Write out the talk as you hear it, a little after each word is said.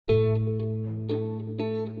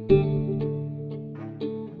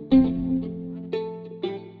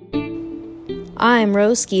I'm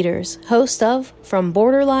Rose Skeeters, host of From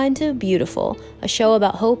Borderline to Beautiful, a show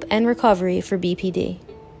about hope and recovery for BPD.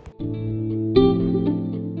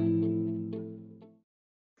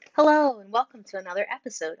 Hello, and welcome to another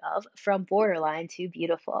episode of From Borderline to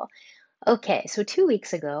Beautiful. Okay, so 2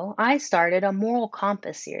 weeks ago, I started a Moral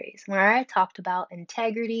Compass series where I talked about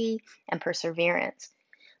integrity and perseverance.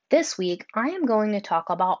 This week, I am going to talk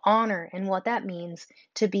about honor and what that means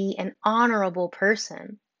to be an honorable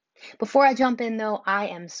person. Before I jump in, though, I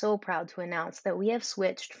am so proud to announce that we have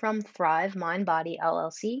switched from Thrive Mind Body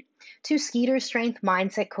LLC to Skeeter Strength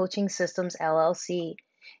Mindset Coaching Systems LLC.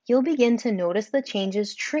 You'll begin to notice the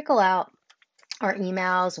changes trickle out. Our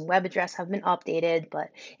emails and web address have been updated, but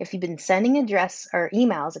if you've been sending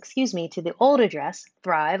emails to the old address,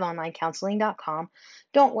 thriveonlinecounseling.com,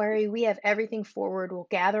 don't worry, we have everything forward. We'll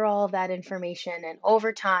gather all of that information, and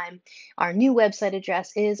over time, our new website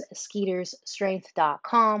address is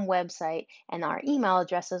skeetersstrength.com website, and our email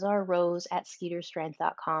addresses are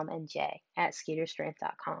rose@skeetersstrength.com and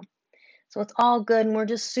j@skeetersstrength.com. So it's all good, and we're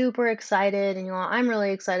just super excited. And I'm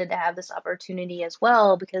really excited to have this opportunity as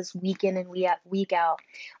well, because week in and week out,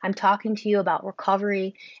 I'm talking to you about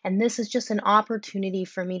recovery, and this is just an opportunity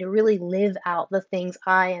for me to really live out the things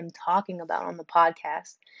I am talking about on the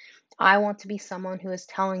podcast. I want to be someone who is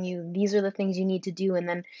telling you these are the things you need to do, and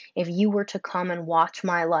then if you were to come and watch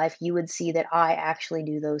my life, you would see that I actually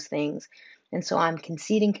do those things. And so I'm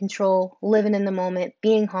conceding control, living in the moment,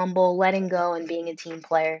 being humble, letting go, and being a team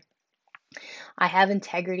player. I have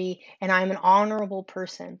integrity, and I'm an honorable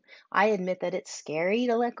person. I admit that it's scary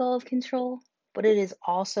to let go of control, but it is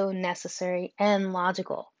also necessary and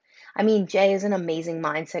logical. I mean, Jay is an amazing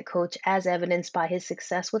mindset coach, as evidenced by his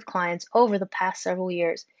success with clients over the past several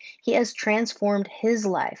years. He has transformed his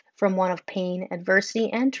life from one of pain,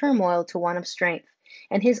 adversity, and turmoil to one of strength.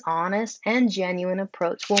 And his honest and genuine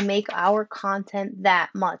approach will make our content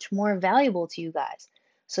that much more valuable to you guys.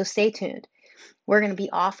 So stay tuned. We're going to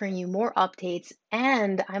be offering you more updates,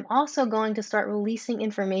 and I'm also going to start releasing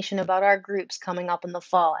information about our groups coming up in the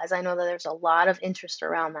fall, as I know that there's a lot of interest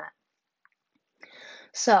around that.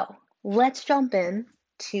 So let's jump in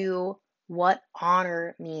to what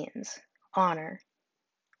honor means. Honor.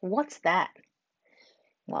 What's that?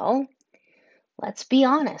 Well, let's be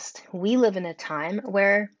honest. We live in a time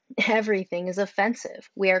where everything is offensive.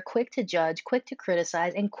 We are quick to judge, quick to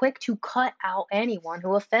criticize, and quick to cut out anyone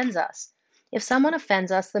who offends us. If someone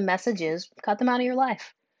offends us, the message is cut them out of your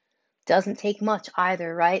life. Doesn't take much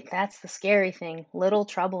either, right? That's the scary thing, little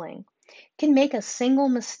troubling. Can make a single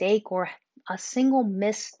mistake or a single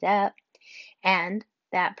misstep, and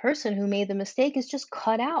that person who made the mistake is just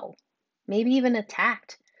cut out, maybe even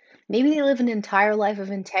attacked. Maybe they live an entire life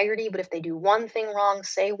of integrity, but if they do one thing wrong,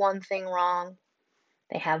 say one thing wrong,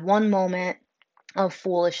 they have one moment of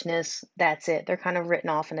foolishness, that's it. They're kind of written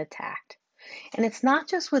off and attacked. And it's not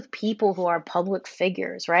just with people who are public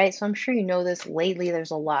figures, right? So I'm sure you know this lately, there's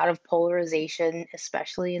a lot of polarization,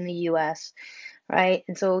 especially in the US, right?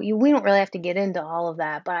 And so we don't really have to get into all of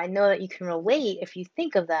that, but I know that you can relate if you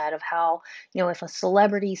think of that, of how, if a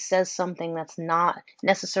celebrity says something that's not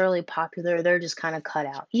necessarily popular, they're just kind of cut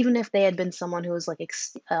out, even if they had been someone who was like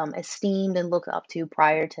esteemed and looked up to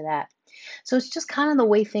prior to that. So it's just kind of the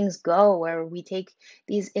way things go, where we take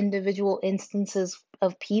these individual instances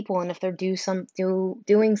of people, and if they're doing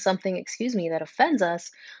something, that offends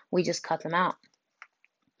us, we just cut them out.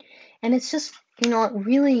 And it's just, it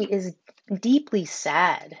really is deeply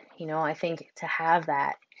sad, I think, to have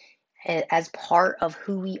that as part of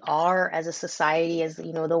who we are as a society, as,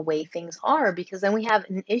 the way things are, because then we have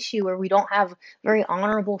an issue where we don't have very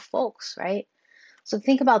honorable folks, right? So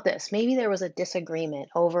think about this. Maybe there was a disagreement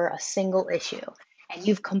over a single issue, and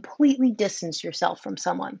you've completely distanced yourself from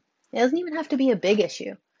someone. It doesn't even have to be a big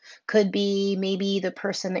issue. Could be maybe the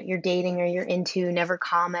person that you're dating or you're into never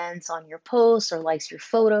comments on your posts or likes your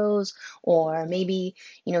photos, or maybe,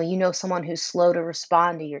 someone who's slow to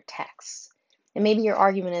respond to your texts. And maybe your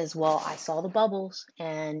argument is, well, I saw the bubbles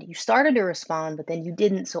and you started to respond, but then you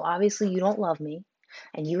didn't. So obviously you don't love me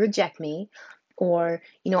and you reject me. Or,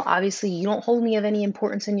 obviously you don't hold me of any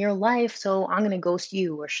importance in your life, so I'm going to ghost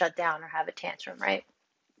you or shut down or have a tantrum, right?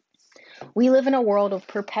 We live in a world of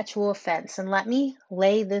perpetual offense, and let me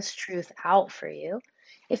lay this truth out for you.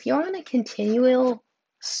 If you're on a continual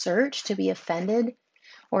search to be offended,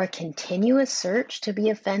 or a continuous search to be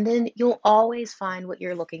offended, you'll always find what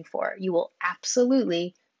you're looking for. You will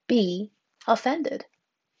absolutely be offended.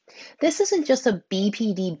 This isn't just a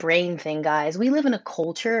BPD brain thing, guys. We live in a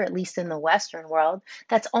culture, at least in the Western world,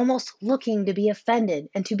 that's almost looking to be offended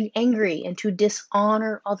and to be angry and to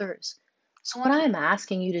dishonor others. So what I'm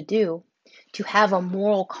asking you to do, to have a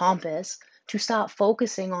moral compass, to stop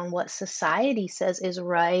focusing on what society says is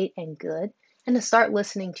right and good, and to start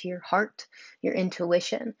listening to your heart, your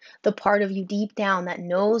intuition, the part of you deep down that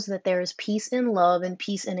knows that there is peace in love and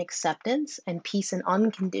peace in acceptance and peace in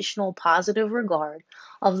unconditional positive regard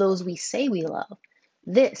of those we say we love.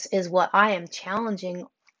 This is what I am challenging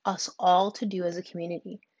us all to do as a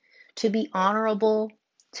community, to be honorable,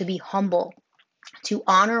 to be humble, to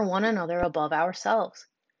honor one another above ourselves,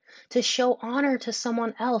 to show honor to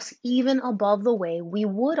someone else even above the way we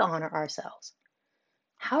would honor ourselves.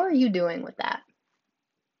 How are you doing with that?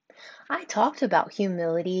 I talked about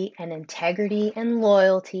humility and integrity and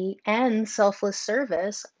loyalty and selfless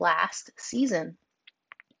service last season.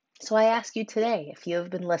 So I ask you today, if you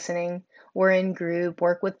have been listening or in group,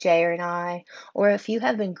 work with Jay and I, or if you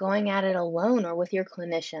have been going at it alone or with your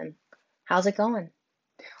clinician, how's it going?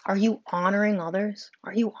 Are you honoring others?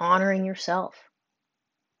 Are you honoring yourself?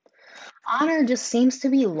 Honor just seems to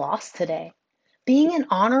be lost today. Being an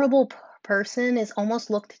honorable person is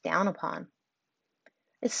almost looked down upon.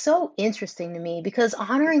 It's so interesting to me because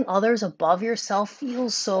honoring others above yourself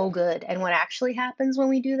feels so good. And what actually happens when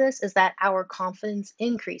we do this is that our confidence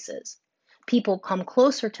increases. People come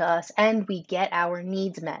closer to us and we get our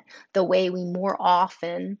needs met the way we more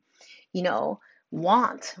often, you know,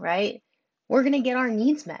 want, right? We're going to get our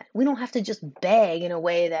needs met. We don't have to just beg in a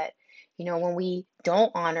way that, when we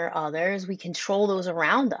don't honor others, we control those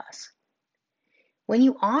around us. When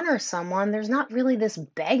you honor someone, there's not really this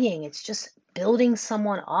begging, it's just building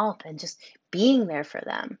someone up and just being there for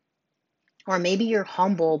them. Or maybe you're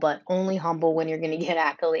humble, but only humble when you're going to get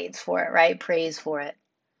accolades for it, right? Praise for it.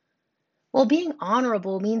 Well, being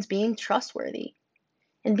honorable means being trustworthy.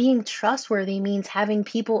 And being trustworthy means having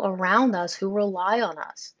people around us who rely on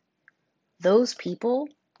us. Those people,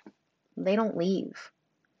 they don't leave.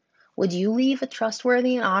 Would you leave a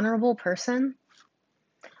trustworthy and honorable person?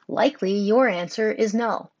 Likely your answer is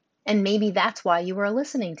no. And maybe that's why you are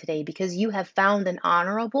listening today, because you have found an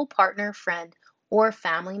honorable partner, friend, or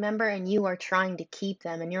family member, and you are trying to keep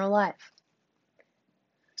them in your life.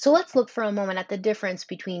 So let's look for a moment at the difference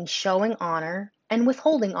between showing honor and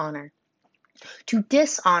withholding honor. To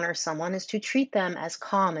dishonor someone is to treat them as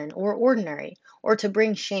common or ordinary, or to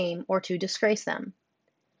bring shame or to disgrace them.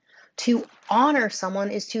 To honor someone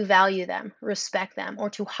is to value them, respect them, or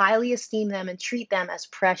to highly esteem them and treat them as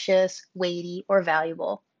precious, weighty, or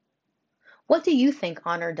valuable. What do you think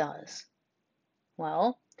honor does?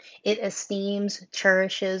 Well, it esteems,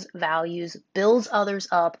 cherishes, values, builds others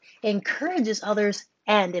up, encourages others,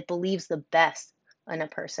 and it believes the best in a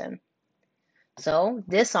person. So,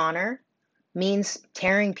 dishonor means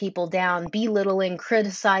tearing people down, belittling,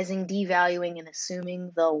 criticizing, devaluing, and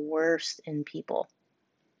assuming the worst in people.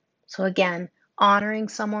 So again, honoring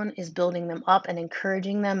someone is building them up and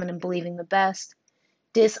encouraging them and believing the best.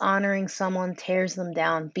 Dishonoring someone tears them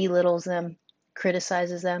down, belittles them,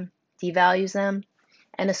 criticizes them, devalues them,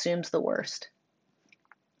 and assumes the worst.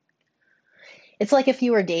 It's like if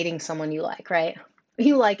you were dating someone you like, right?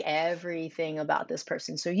 You like everything about this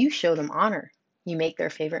person, so you show them honor. You make their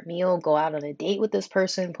favorite meal, go out on a date with this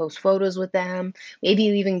person, post photos with them. Maybe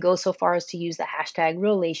you even go so far as to use the hashtag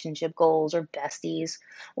relationship goals or besties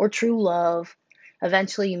or true love.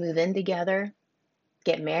 Eventually, you move in together,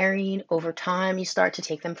 get married. Over time, you start to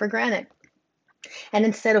take them for granted. And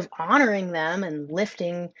instead of honoring them and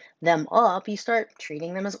lifting them up, you start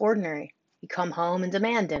treating them as ordinary. You come home and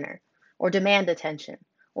demand dinner, or demand attention,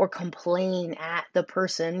 or complain at the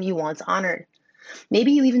person you once honored.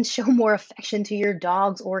 Maybe you even show more affection to your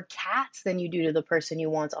dogs or cats than you do to the person you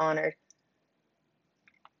once honored.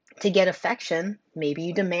 To get affection, maybe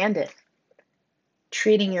you demand it,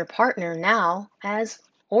 treating your partner now as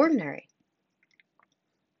ordinary.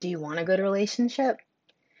 Do you want a good relationship?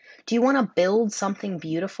 Do you want to build something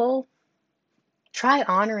beautiful? Try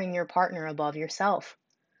honoring your partner above yourself.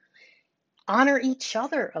 Honor each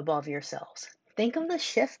other above yourselves. Think of the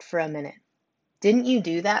shift for a minute. Didn't you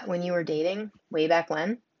do that when you were dating way back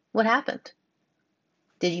when? What happened?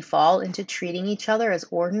 Did you fall into treating each other as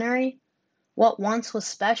ordinary? What once was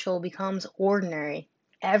special becomes ordinary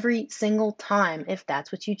every single time if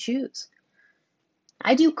that's what you choose.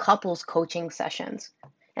 I do couples coaching sessions,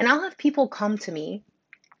 and I'll have people come to me,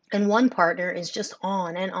 and one partner is just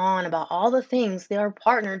on and on about all the things their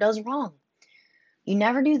partner does wrong. You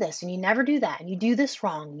never do this, and you never do that, and you do this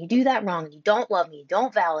wrong, and you do that wrong, and you don't love me, you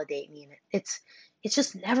don't validate me, and it's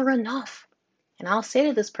just never enough. And I'll say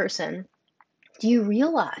to this person, do you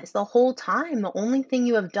realize the whole time the only thing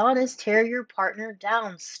you have done is tear your partner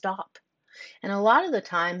down? Stop. And a lot of the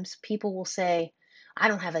times people will say, I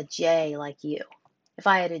don't have a J like you. If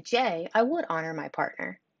I had a J, I would honor my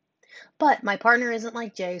partner. But my partner isn't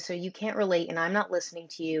like Jay, so you can't relate, and I'm not listening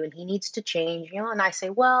to you, and he needs to change, and I say,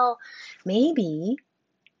 well, maybe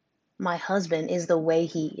my husband is the way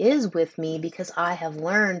he is with me because I have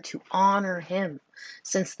learned to honor him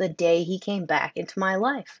since the day he came back into my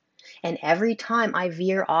life. And every time I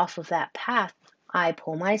veer off of that path, I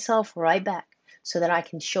pull myself right back so that I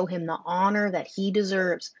can show him the honor that he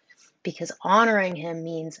deserves. Because honoring him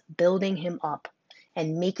means building him up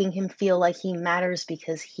and making him feel like he matters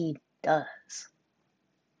because he does.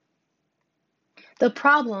 The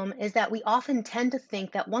problem is that we often tend to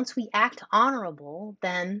think that once we act honorable,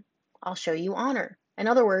 then I'll show you honor. In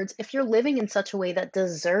other words, if you're living in such a way that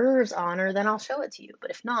deserves honor, then I'll show it to you. But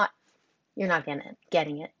if not, you're not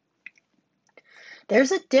getting it.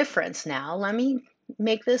 There's a difference now. Let me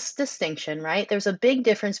make this distinction, right? There's a big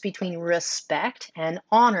difference between respect and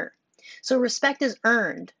honor. So respect is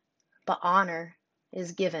earned, but honor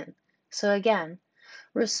is given. So again,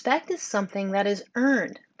 respect is something that is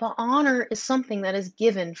earned, but honor is something that is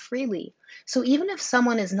given freely. So even if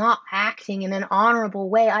someone is not acting in an honorable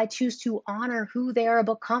way, I choose to honor who they are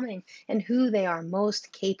becoming and who they are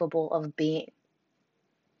most capable of being.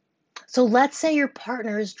 So let's say your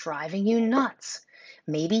partner is driving you nuts.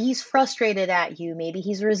 Maybe he's frustrated at you. Maybe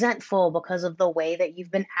he's resentful because of the way that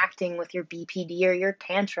you've been acting with your BPD or your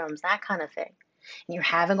tantrums, that kind of thing. And you're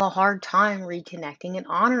having a hard time reconnecting and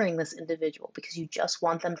honoring this individual because you just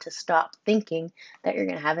want them to stop thinking that you're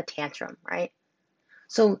going to have a tantrum, right?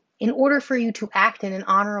 So, in order for you to act in an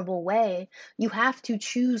honorable way, you have to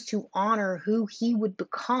choose to honor who he would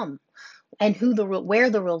become and where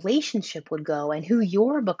the relationship would go and who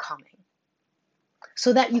you're becoming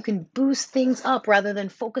so that you can boost things up rather than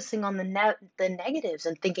focusing on the negatives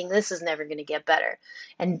and thinking this is never going to get better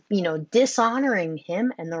and dishonoring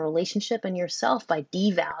him and the relationship and yourself by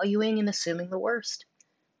devaluing and assuming the worst.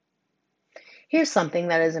 Here's something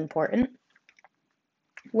that is important.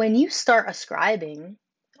 When you start ascribing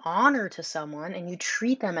honor to someone and you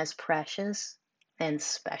treat them as precious and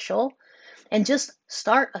special and just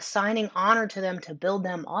start assigning honor to them to build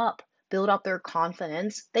up their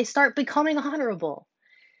confidence, they start becoming honorable.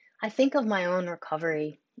 I think of my own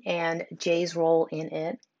recovery and Jay's role in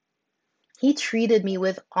it. He treated me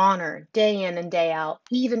with honor day in and day out,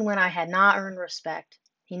 even when I had not earned respect.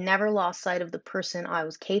 He never lost sight of the person I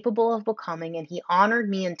was capable of becoming, and he honored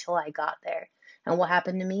me until I got there. And what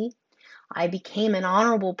happened to me? I became an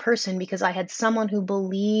honorable person because I had someone who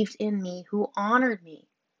believed in me, who honored me.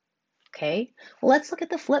 Okay, well, let's look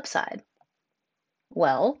at the flip side.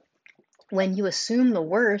 Well, when you assume the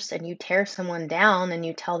worst and you tear someone down and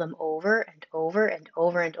you tell them over and over and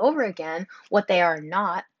over and over again what they are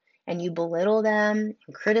not, and you belittle them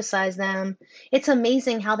and criticize them, it's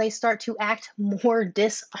amazing how they start to act more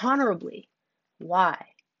dishonorably. Why?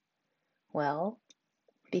 Well,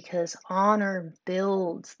 because honor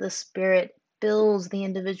builds the spirit, builds the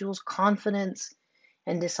individual's confidence,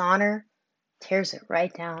 and dishonor tears it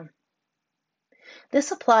right down.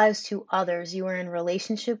 This applies to others you are in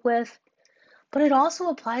relationship with, but it also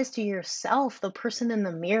applies to yourself, the person in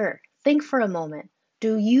the mirror. Think for a moment.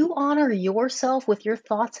 Do you honor yourself with your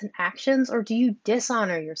thoughts and actions, or do you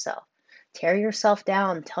dishonor yourself? Tear yourself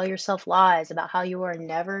down, tell yourself lies about how you are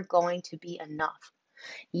never going to be enough.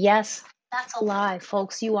 Yes, that's a lie,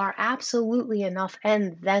 folks. You are absolutely enough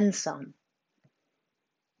and then some.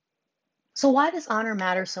 So, why does honor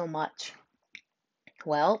matter so much?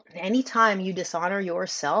 Well, anytime you dishonor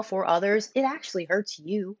yourself or others, it actually hurts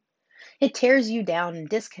you. It tears you down and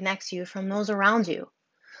disconnects you from those around you.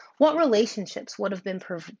 What relationships would have been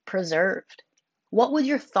preserved? What would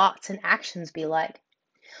your thoughts and actions be like?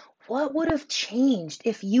 What would have changed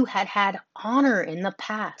if you had had honor in the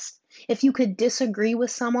past? If you could disagree with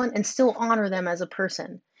someone and still honor them as a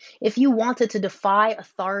person? If you wanted to defy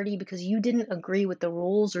authority because you didn't agree with the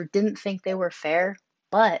rules or didn't think they were fair,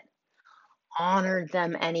 but honored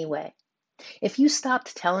them anyway? If you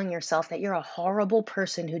stopped telling yourself that you're a horrible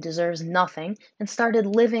person who deserves nothing and started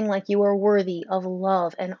living like you are worthy of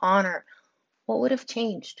love and honor, what would have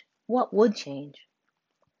changed? What would change?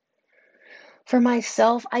 For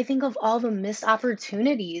myself, I think of all the missed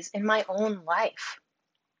opportunities in my own life.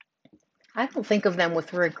 I don't think of them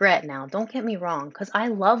with regret now, don't get me wrong, because I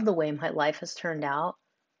love the way my life has turned out.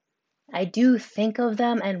 I do think of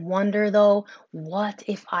them and wonder, though, what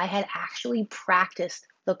if I had actually practiced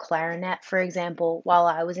the clarinet, for example, while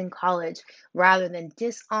I was in college, rather than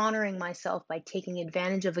dishonoring myself by taking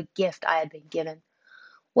advantage of a gift I had been given?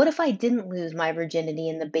 What if I didn't lose my virginity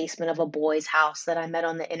in the basement of a boy's house that I met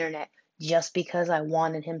on the internet just because I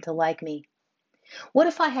wanted him to like me? What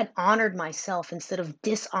if I had honored myself instead of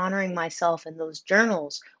dishonoring myself in those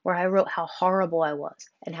journals where I wrote how horrible I was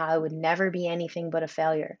and how I would never be anything but a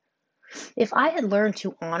failure? If I had learned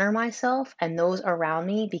to honor myself and those around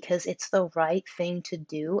me because it's the right thing to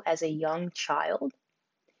do as a young child,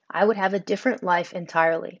 I would have a different life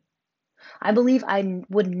entirely. I believe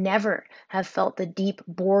would never have felt the deep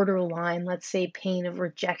borderline, let's say, pain of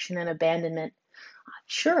rejection and abandonment.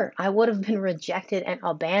 Sure, I would have been rejected and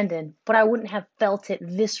abandoned, but I wouldn't have felt it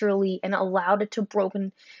viscerally and allowed it to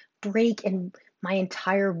break and my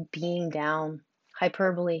entire being down.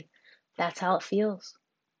 Hyperbole. That's how it feels.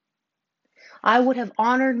 I would have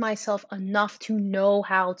honored myself enough to know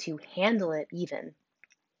how to handle it even.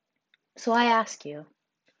 So I ask you,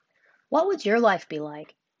 what would your life be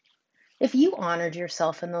like? If you honored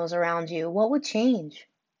yourself and those around you, what would change?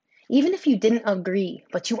 Even if you didn't agree,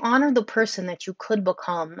 but you honored the person that you could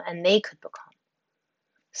become and they could become.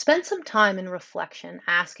 Spend some time in reflection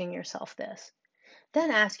asking yourself this.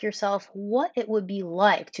 Then ask yourself what it would be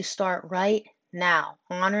like to start right now,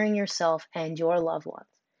 honoring yourself and your loved ones,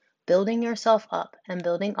 building yourself up and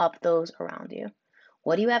building up those around you.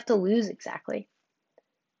 What do you have to lose exactly?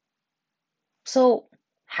 So,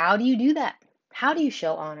 how do you do that? How do you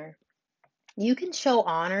show honor? You can show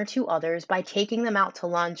honor to others by taking them out to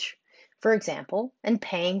lunch, for example, and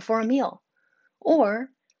paying for a meal.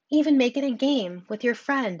 Or even make it a game with your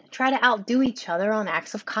friend. Try to outdo each other on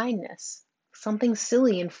acts of kindness. Something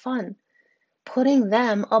silly and fun, putting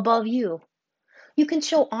them above you. You can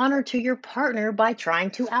show honor to your partner by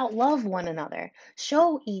trying to outlove one another.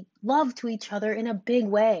 Show love to each other in a big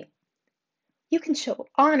way. You can show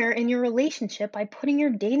honor in your relationship by putting your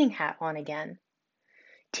dating hat on again.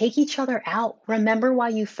 Take each other out. Remember why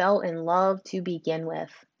you fell in love to begin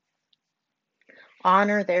with.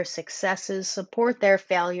 Honor their successes, support their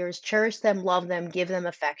failures, cherish them, love them, give them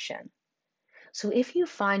affection. So if you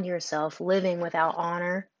find yourself living without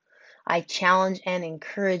honor, I challenge and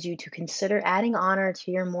encourage you to consider adding honor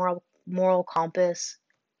to your moral compass.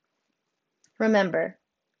 Remember,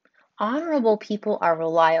 honorable people are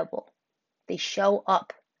reliable. They show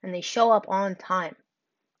up and they show up on time.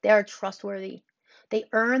 They are trustworthy. They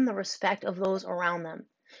earn the respect of those around them.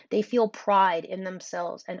 They feel pride in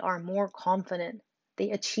themselves and are more confident.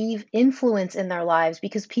 They achieve influence in their lives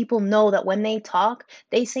because people know that when they talk,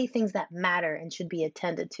 they say things that matter and should be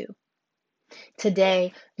attended to.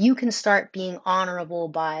 Today, you can start being honorable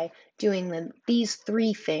by doing these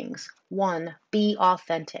three things. One, be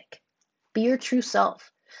authentic. Be your true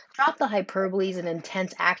self. Drop the hyperboles and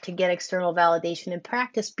intense act to get external validation and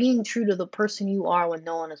practice being true to the person you are when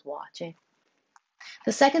no one is watching.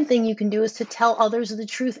 The second thing you can do is to tell others the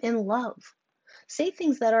truth in love. Say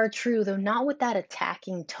things that are true, though not with that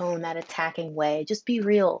attacking tone, that attacking way. Just be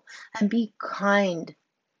real and be kind.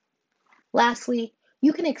 Lastly,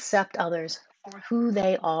 you can accept others for who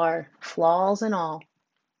they are, flaws and all.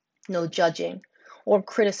 No judging or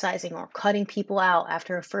criticizing or cutting people out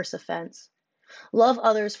after a first offense. Love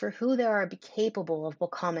others for who they are capable of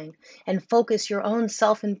becoming and focus your own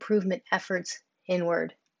self improvement efforts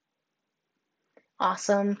inward.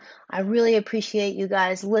 Awesome. I really appreciate you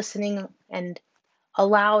guys listening and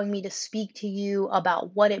allowing me to speak to you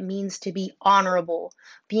about what it means to be honorable.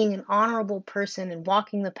 Being an honorable person and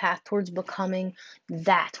walking the path towards becoming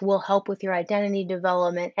that will help with your identity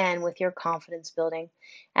development and with your confidence building.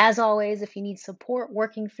 As always, if you need support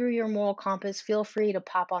working through your moral compass, feel free to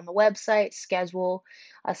pop on the website, schedule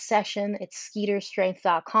a session. It's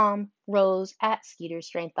skeeterstrength.com, Rose at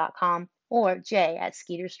skeeterstrength.com, or Jay at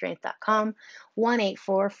skeeterstrength.com,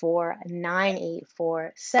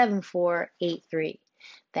 1-844-984-7483.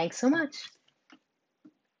 Thanks so much.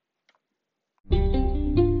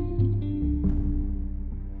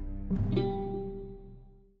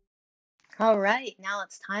 All right, now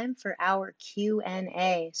it's time for our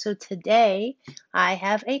Q&A. So today I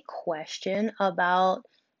have a question about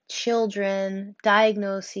children,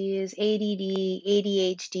 diagnoses, ADD,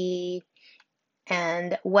 ADHD,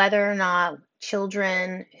 and whether or not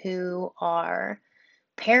children who are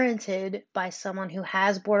parented by someone who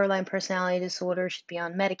has borderline personality disorder should be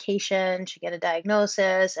on medication, should get a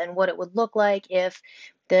diagnosis, and what it would look like if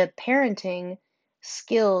the parenting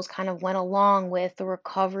skills kind of went along with the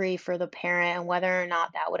recovery for the parent and whether or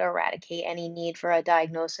not that would eradicate any need for a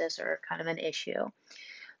diagnosis or kind of an issue.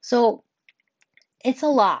 So it's a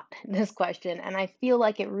lot, this question, and I feel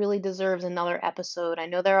like it really deserves another episode. I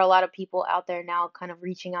know there are a lot of people out there now kind of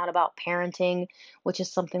reaching out about parenting, which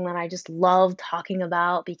is something that I just love talking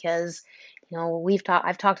about because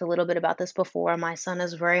I've talked a little bit about this before. My son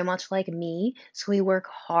is very much like me, so we work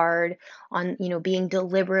hard on, being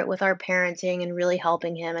deliberate with our parenting and really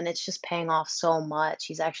helping him, and it's just paying off so much.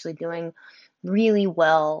 He's actually doing really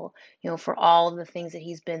well, for all of the things that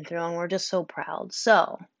he's been through, and we're just so proud.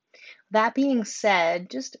 So, that being said,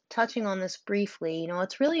 just touching on this briefly,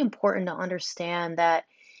 it's really important to understand that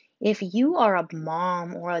if you are a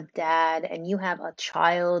mom or a dad and you have a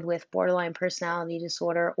child with borderline personality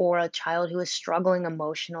disorder or a child who is struggling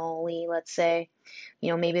emotionally, let's say,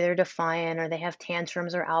 maybe they're defiant or they have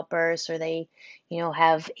tantrums or outbursts or they,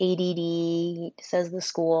 have ADD, says the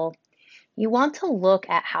school, you want to look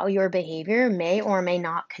at how your behavior may or may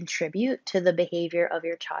not contribute to the behavior of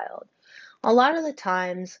your child. A lot of the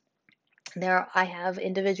times, I have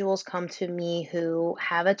individuals come to me who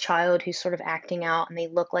have a child who's sort of acting out and they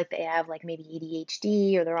look like they have like maybe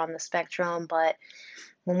ADHD or they're on the spectrum, but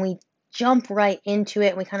when we jump right into it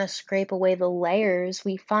and we kind of scrape away the layers,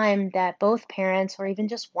 we find that both parents, or even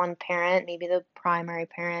just one parent, maybe the primary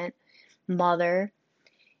parent, mother,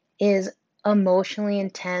 is emotionally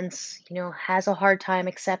intense, has a hard time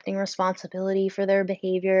accepting responsibility for their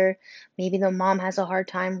behavior. Maybe the mom has a hard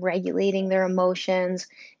time regulating their emotions.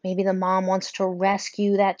 Maybe the mom wants to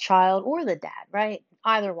rescue that child or the dad, right?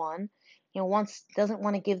 Either one. Wants doesn't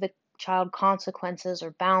want to give the child consequences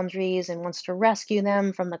or boundaries and wants to rescue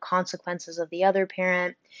them from the consequences of the other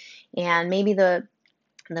parent. And maybe the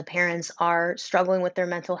parents are struggling with their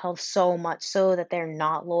mental health so much so that they're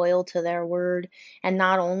not loyal to their word. And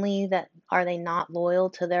not only that are they not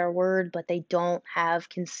loyal to their word, but they don't have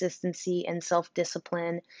consistency and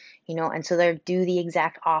self-discipline, and so they do the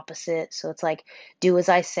exact opposite. So it's like, do as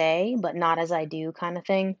I say, but not as I do kind of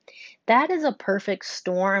thing. That is a perfect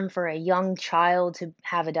storm for a young child to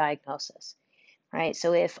have a diagnosis, right?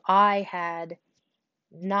 So if I had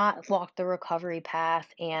not walked the recovery path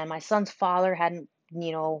and my son's father hadn't,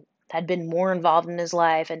 had been more involved in his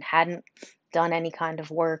life and hadn't done any kind of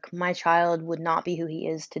work, my child would not be who he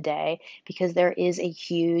is today because there is a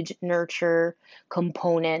huge nurture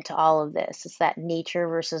component to all of this. It's that nature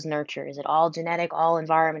versus nurture. Is it all genetic, all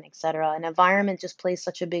environment, etc.? And environment just plays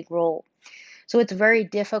such a big role. So it's very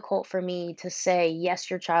difficult for me to say, yes,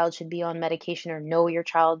 your child should be on medication or no, your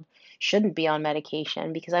child shouldn't be on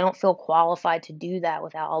medication because I don't feel qualified to do that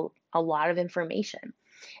without a lot of information.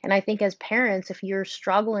 And I think as parents, if you're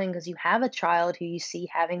struggling because you have a child who you see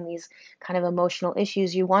having these kind of emotional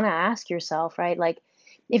issues, you want to ask yourself, right? Like,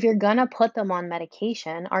 if you're going to put them on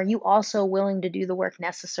medication, are you also willing to do the work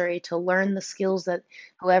necessary to learn the skills that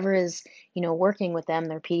whoever is, working with them,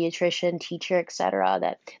 their pediatrician, teacher, etc.,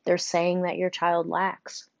 that they're saying that your child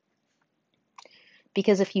lacks?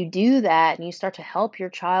 Because if you do that and you start to help your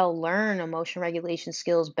child learn emotion regulation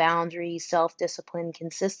skills, boundaries, self-discipline,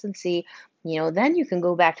 consistency, then you can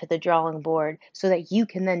go back to the drawing board so that you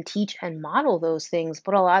can then teach and model those things.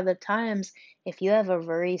 But a lot of the times, if you have a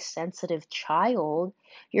very sensitive child,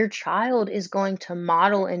 your child is going to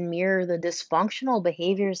model and mirror the dysfunctional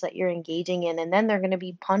behaviors that you're engaging in, and then they're going to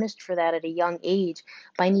be punished for that at a young age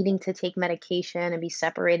by needing to take medication and be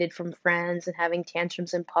separated from friends and having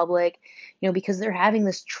tantrums in public, because they're having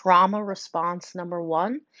this trauma response, number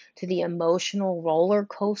one, to the emotional roller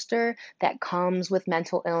coaster that comes with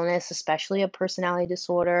mental illness, especially a personality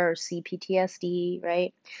disorder or CPTSD,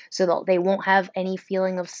 right? So they won't have any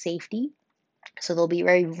feeling of safety. So they'll be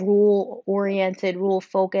very rule oriented, rule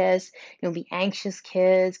focused, be anxious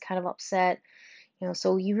kids, kind of upset.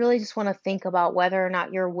 So you really just want to think about whether or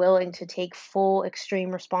not you're willing to take full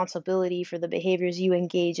extreme responsibility for the behaviors you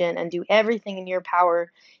engage in and do everything in your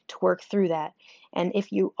power to work through that. And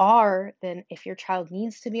if you are, then if your child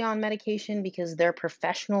needs to be on medication because their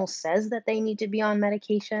professional says that they need to be on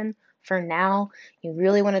medication, for now, you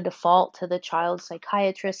really want to default to the child's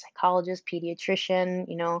psychiatrist, psychologist, pediatrician,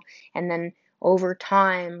 and then over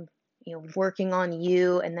time, working on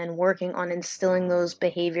you and then working on instilling those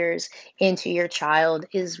behaviors into your child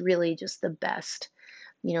is really just the best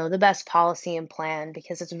policy and plan,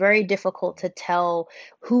 because it's very difficult to tell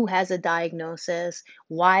who has a diagnosis,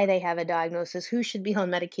 why they have a diagnosis, who should be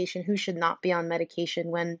on medication, who should not be on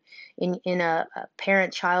medication when in a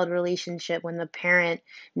parent-child relationship, when the parent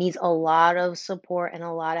needs a lot of support and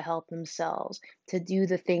a lot of help themselves to do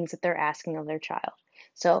the things that they're asking of their child.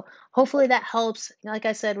 So hopefully that helps. Like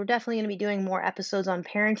I said, we're definitely going to be doing more episodes on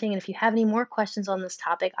parenting. And if you have any more questions on this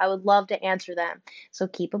topic, I would love to answer them. So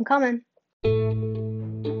keep them coming.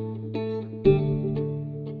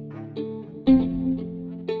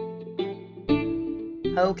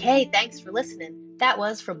 Okay, thanks for listening. That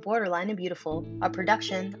was From Borderline and Beautiful, a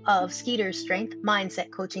production of Skeeter's Strength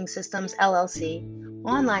Mindset Coaching Systems, LLC.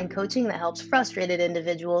 online coaching that helps frustrated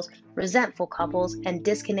individuals, resentful couples, and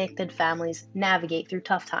disconnected families navigate through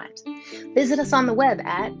tough times. Visit us on the web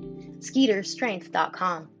at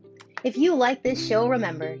skeeterstrength.com. If you like this show,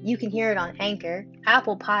 remember, you can hear it on Anchor,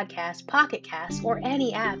 Apple Podcasts, Pocket Casts, or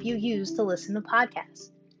any app you use to listen to podcasts.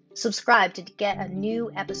 Subscribe to get a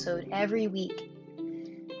new episode every week.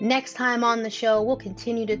 Next time on the show, we'll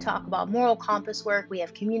continue to talk about moral compass work. We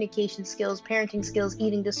have communication skills, parenting skills,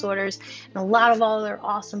 eating disorders, and a lot of other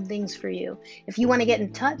awesome things for you. If you want to get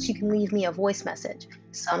in touch, you can leave me a voice message.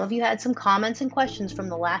 Some of you had some comments and questions from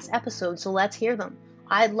the last episode, so let's hear them.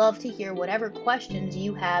 I'd love to hear whatever questions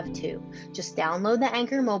you have too. Just download the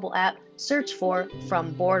Anchor mobile app, search for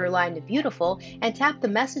From Borderline to Beautiful, and tap the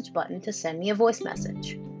message button to send me a voice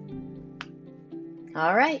message.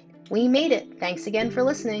 All right, we made it. Thanks again for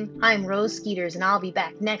listening. I'm Rose Skeeters, and I'll be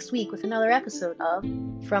back next week with another episode of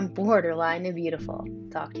From Borderline to Beautiful.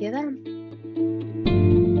 Talk to you then.